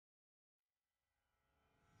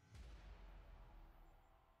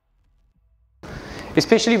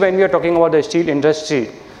especially when we are talking about the steel industry.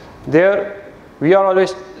 There we are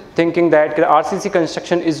always thinking that the RCC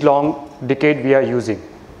construction is long decade we are using.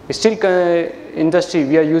 Steel industry,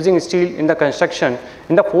 we are using steel in the construction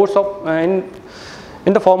in the force of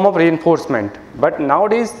in the form of reinforcement. But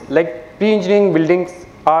nowadays, like pre-engineering buildings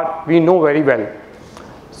are, we know very well.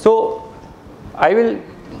 So I will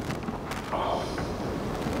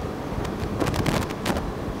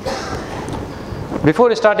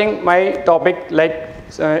before starting my topic like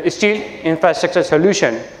steel infrastructure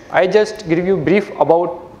solution, I just give you brief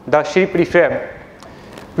about the Shree Prefab.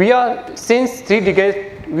 We are since 3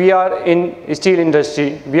 decades we are in steel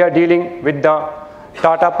industry. We are dealing with the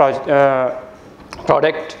Tata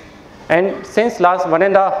product, and since last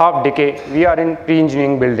 1.5 decade we are in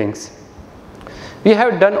pre-engineering buildings. We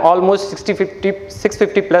have done almost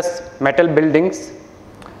 650 plus metal buildings,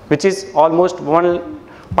 which is almost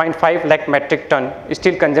 1.5 lakh metric ton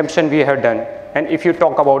steel consumption we have done. And if you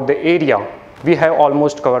talk about the area, we have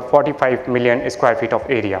almost covered 45 million square feet of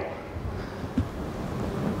area.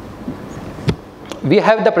 We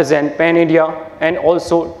have the present pan India and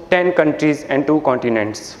also 10 countries and 2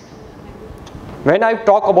 continents. When I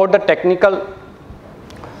talk about the technical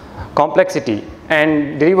complexity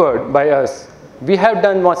and delivered by us, we have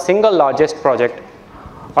done one single largest project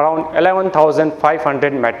around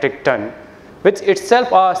 11,500 metric ton, which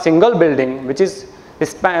itself a single building, which is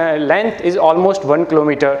length is almost 1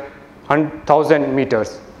 kilometer, 1,000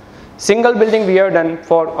 meters. Single building we have done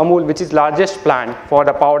for Amul, which is largest plant for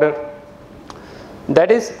the powder. That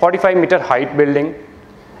is 45 meter height building.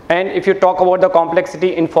 And if you talk about the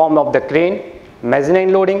complexity in form of the crane,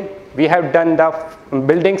 mezzanine loading, we have done the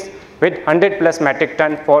buildings with 100 plus metric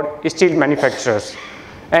ton for steel manufacturers,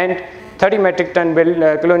 and 30 metric ton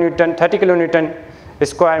kilonewton, 30 kilonewton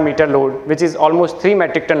square meter load, which is almost 3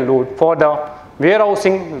 metric ton load for the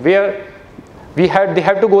warehousing, where they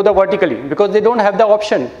have to go the vertically because they don't have the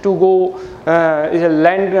option to go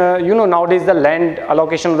land. Nowadays the land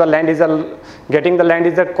allocation of the land is getting the land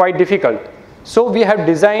is quite difficult. So we have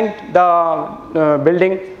designed the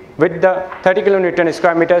building with the 30 kilonewton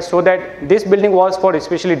square meters, so that this building was for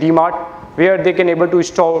especially D-Mart, where they can able to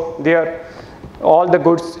store their all the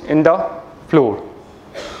goods in the floor.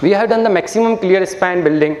 We have done the maximum clear span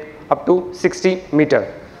building up to 60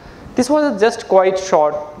 meter. This was just quite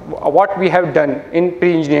short what we have done in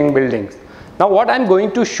pre-engineering buildings. Now what I am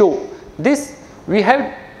going to show, this we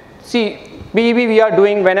have, see, PEB we are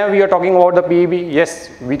doing whenever we are talking about the PEB, yes,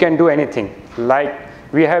 we can do anything like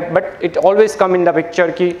we have, but it always come in the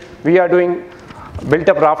picture key we are doing built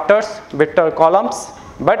up rafters, built up columns,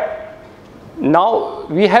 but now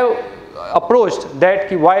we have approached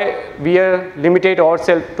that why we are limited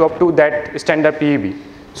ourselves to up to that standard PEB.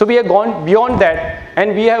 So we have gone beyond that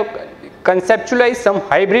and we have conceptualized some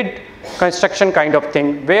hybrid construction kind of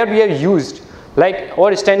thing, where we have used like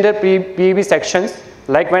our standard PEB sections.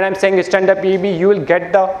 Like when I am saying standard PEB, you will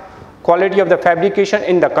get the quality of the fabrication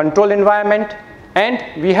in the control environment, and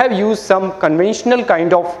we have used some conventional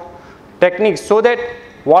kind of techniques, so that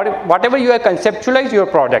whatever you have conceptualized your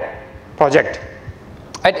project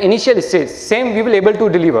at initial stage, same we will able to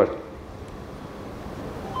deliver.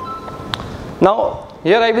 Now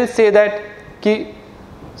here I will say that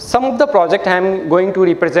some of the project I am going to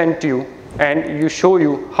represent you and show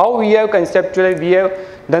you how we have conceptualized, we have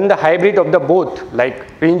done the hybrid of the both, like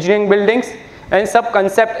pre-engineering buildings and sub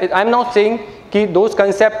concept. I am not saying those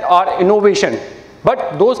concepts are innovation,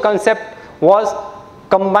 but those concept was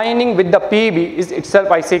combining with the PEB is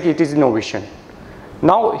itself, I say it is innovation.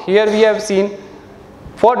 Now here we have seen,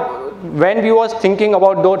 for when we was thinking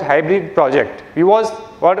about those hybrid project,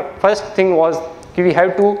 first thing was we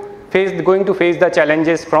have to going to face the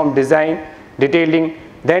challenges from design, detailing,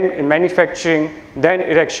 then manufacturing, then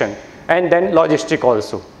erection, and then logistic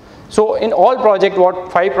also. So in all project,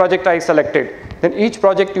 5 project I selected, then each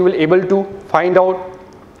project you will able to find out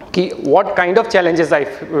what kind of challenges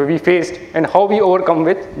we faced and how we overcome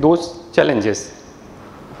with those challenges.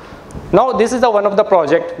 Now this is one of the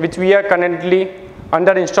project which we are currently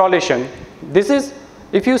under installation. This is,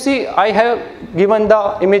 if you see, I have given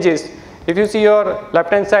the images. If you see your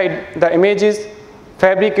left hand side, the image is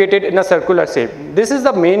fabricated in a circular shape. This is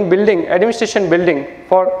the main building, administration building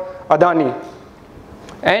for Adani,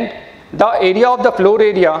 and the area of the floor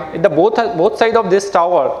area, both sides of this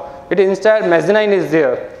tower, it entire mezzanine is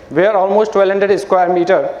there, where almost 1200 square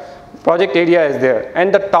meter project area is there,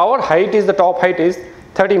 and the tower height is, the top height is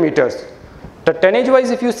 30 meters. The tonnage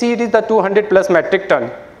wise, if you see, it is the 200 plus metric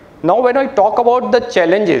ton. Now when I talk about the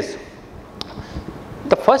challenges,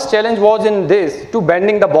 the first challenge was in this, to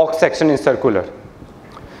bending the box section in circular.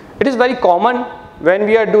 It is very common when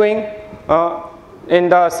we are doing in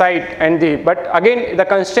the site, and but again the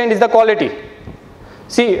constraint is the quality.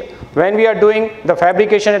 See, when we are doing the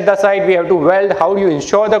fabrication at the site, we have to weld. How do you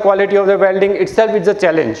ensure the quality of the welding itself is a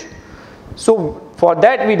challenge. So for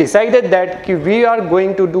that we decided that we are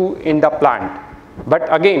going to do in the plant.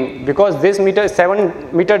 But again, because this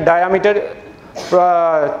 7 meter diameter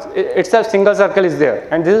itself single circle is there,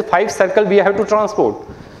 and this is 5 circle we have to transport.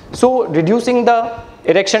 So reducing the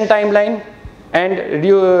erection timeline and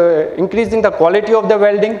increasing the quality of the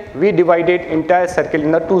welding, we divided entire circle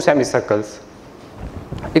in the 2 semicircles.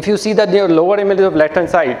 If you see that the lower image of left hand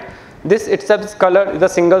side, this itself color is a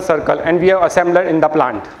single circle, and we have assembler in the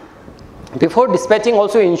plant. Before dispatching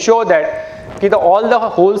also ensure that all the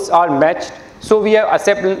holes are matched. So we have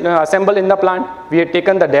assembled in the plant, we have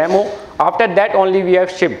taken the demo, after that only we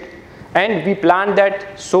have shipped, and we planned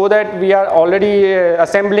that so that we are already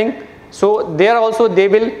assembling, so there also they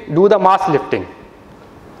will do the mass lifting,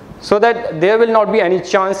 so that there will not be any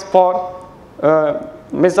chance for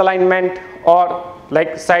misalignment or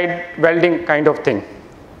like side welding kind of thing.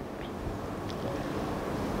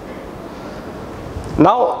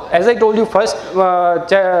 Now, as I told you, first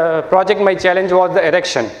project my challenge was the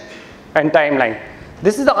erection and timeline.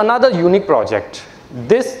 This is another unique project.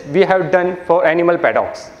 This we have done for animal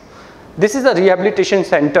paddocks. This is a rehabilitation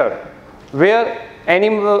center where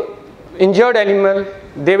injured animal,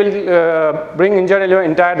 they will bring injured animal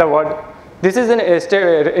entire the world. This is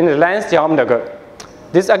in Reliance Jamnagar.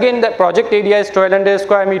 This again, the project area is 1200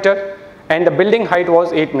 square meter and the building height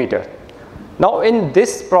was 8 meter. Now in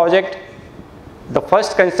this project, the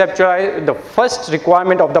first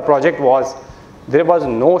requirement of the project was there was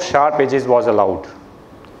no sharp edges was allowed.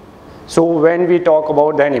 So when we talk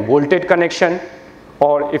about any bolted connection,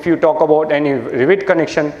 or if you talk about any rivet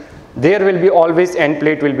connection, there will be always end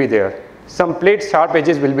plate will be there. Some plate sharp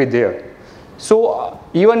edges will be there. So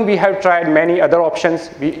even we have tried many other options.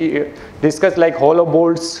 We discussed like hollow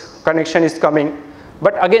bolts connection is coming.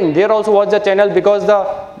 But again, there also was the channel because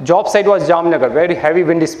the job site was Jamnagar, very heavy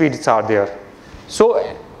wind speeds are there.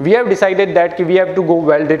 So we have decided that we have to go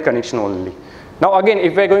welded connection only. Now again,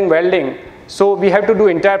 if we are going welding, so we have to do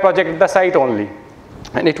entire project at the site only.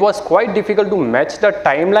 And it was quite difficult to match the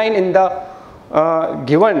timeline in the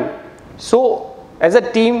given. So as a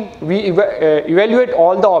team, we evaluate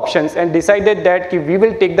all the options and decided that we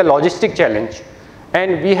will take the logistic challenge.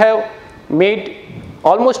 And we have made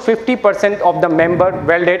almost 50% of the member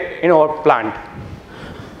welded in our plant.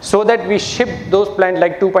 So that we ship those plant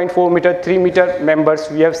like 2.4 meter, 3 meter members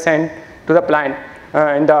we have sent to the plant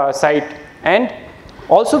in the site. And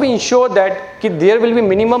also we ensure that there will be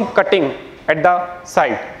minimum cutting at the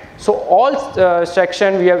site. So all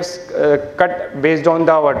section we have cut based on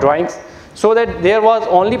our drawings, so that there was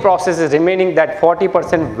only processes remaining, that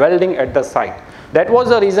 40% welding at the site. That was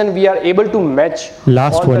the reason we are able to match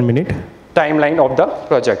last 1 minute timeline of the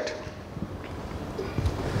project.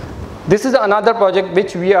 This is another project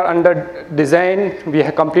which we are under design, we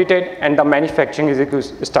have completed, and the manufacturing is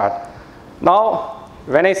to start. Now,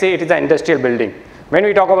 when I say it is an industrial building, when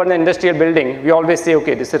we talk about the industrial building, we always say,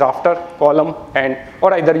 okay, this is rafter, column, and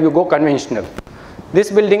or either you go conventional. This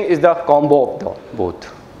building is the combo of the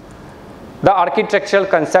both. The architectural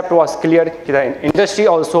concept was clear. The industry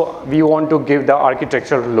also, we want to give the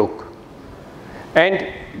architectural look. And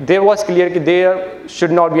there was clear that there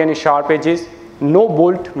should not be any sharp edges. No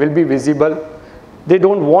bolt will be visible. They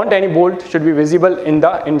don't want any bolt should be visible in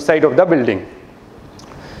the inside of the building.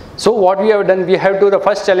 So what we have done, the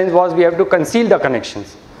first challenge was we have to conceal the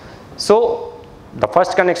connections. So the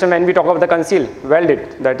first connection, when we talk about the conceal, weld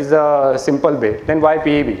it, that is a simple way. Then why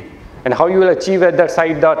PEB? And how you will achieve at the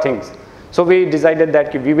side the things. So we decided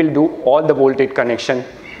that we will do all the bolted connection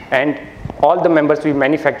and all the members we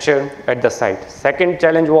manufacture at the site. Second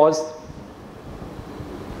challenge was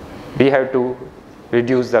we have to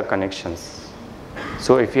reduce the connections.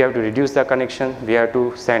 So if we have to reduce the connection, we have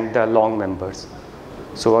to send the long members.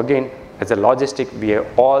 So again, as a logistic, we have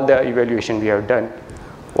all the evaluation we have done,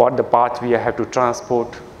 what the path we have to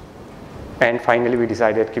transport, and finally we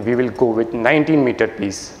decided we will go with 19 meter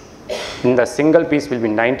piece. In the single piece will be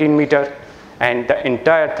 19 meter, and the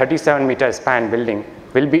entire 37 meter span building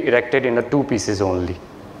will be erected in the 2 pieces only.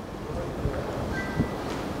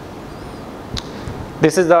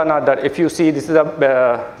 This is another, if you see, this is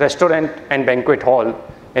a restaurant and banquet hall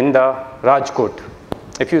in the Rajkot.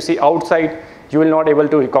 If you see outside, you will not able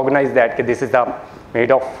to recognize that this is made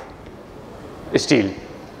of steel.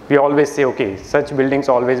 We always say, okay, such buildings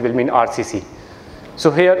always will mean RCC. So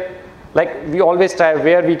here, like we always try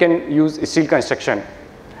where we can use steel construction.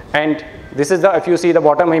 And this is the, if you see the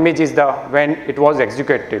bottom image is the when it was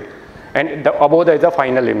executed, and the above there is the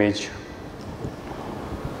final image.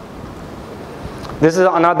 This is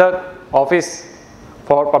another office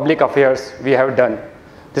for public affairs we have done.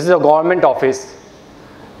 This is a government office,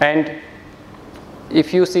 and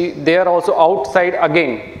if you see there also outside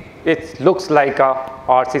again it looks like a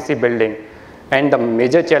RCC building, and the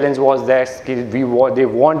major challenge was that they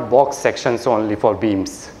want box sections only for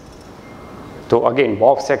beams. So again,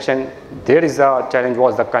 box section, there is a challenge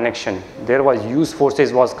was the connection. There was use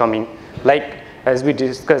forces was coming, like as we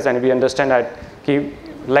discussed and we understand that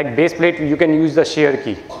like base plate you can use the shear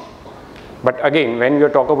key, but again when you are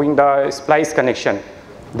talking about the splice connection,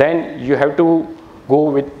 then you have to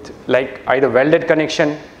go with like either welded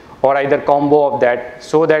connection or either combo of that,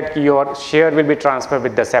 so that your shear will be transferred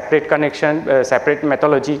with the separate connection, separate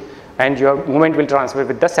methodology, and your movement will transfer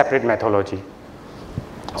with the separate methodology.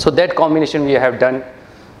 So that combination we have done.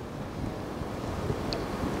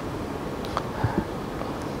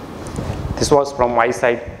 This was from my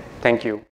side. Thank you.